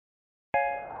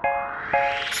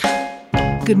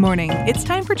Good morning. It's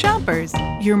time for Chompers,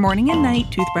 your morning and night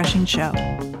toothbrushing show.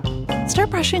 Start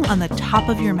brushing on the top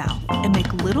of your mouth and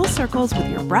make little circles with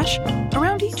your brush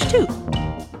around each tooth.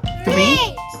 3,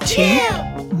 2,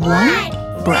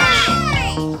 1, brush.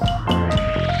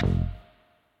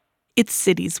 It's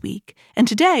Cities Week, and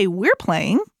today we're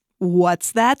playing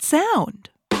What's That Sound?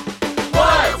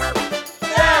 What's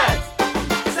that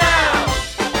sound?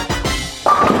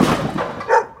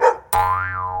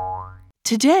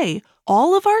 Today,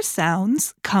 all of our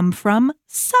sounds come from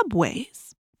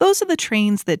subways. Those are the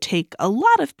trains that take a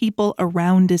lot of people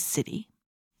around a city.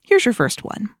 Here's your first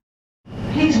one.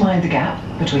 Please mind the gap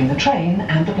between the train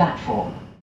and the platform.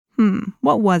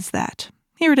 What was that?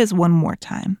 Here it is one more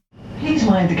time. Please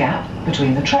mind the gap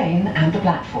between the train and the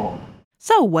platform.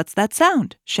 So, what's that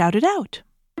sound? Shout it out.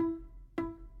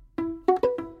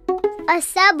 A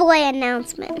subway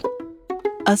announcement.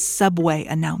 A subway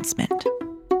announcement.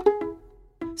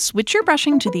 Switch your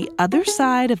brushing to the other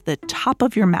side of the top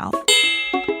of your mouth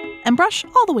and brush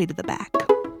all the way to the back.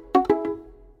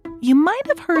 You might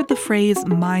have heard the phrase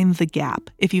mind the gap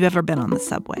if you've ever been on the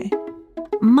subway.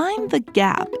 Mind the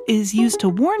gap is used to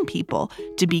warn people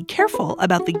to be careful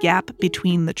about the gap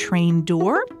between the train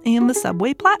door and the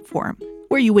subway platform,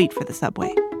 where you wait for the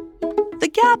subway.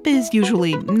 The gap is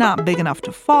usually not big enough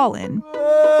to fall in,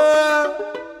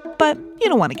 but you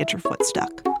don't want to get your foot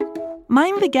stuck.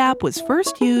 Mind the gap was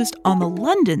first used on the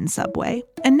London subway,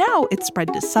 and now it's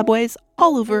spread to subways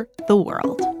all over the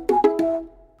world.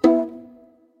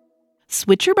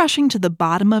 Switch your brushing to the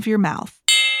bottom of your mouth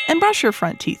and brush your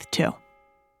front teeth too.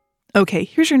 Okay,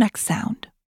 here's your next sound.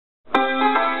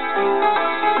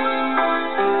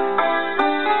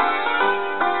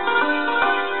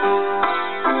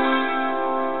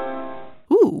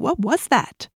 Ooh, what was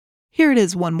that? Here it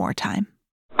is one more time.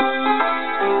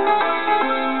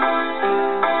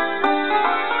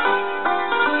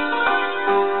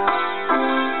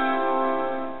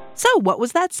 So, what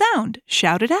was that sound?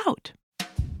 Shout it out.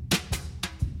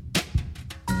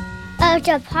 A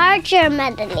departure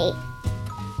melody.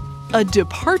 A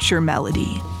departure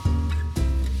melody.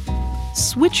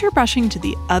 Switch your brushing to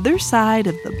the other side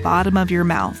of the bottom of your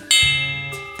mouth,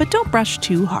 but don't brush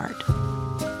too hard.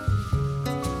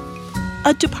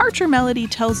 A departure melody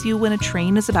tells you when a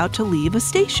train is about to leave a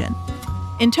station.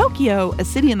 In Tokyo, a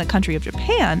city in the country of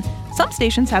Japan, some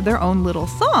stations have their own little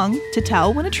song to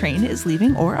tell when a train is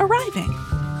leaving or arriving.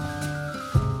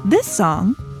 This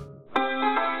song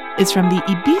is from the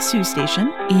Ibisu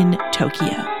station in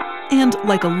Tokyo. And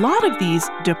like a lot of these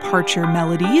departure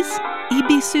melodies,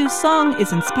 Ibisu's song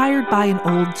is inspired by an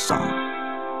old song.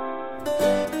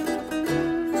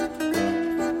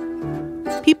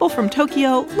 People from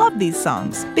Tokyo love these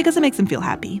songs because it makes them feel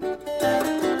happy.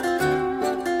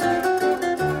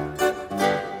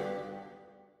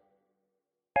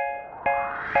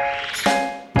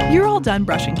 You're all done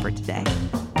brushing for today.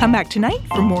 Come back tonight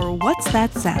for more What's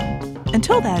That Sound?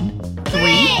 Until then,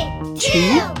 3,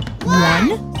 2,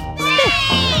 1...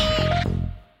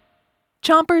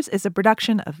 Chompers is a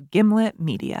production of Gimlet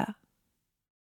Media.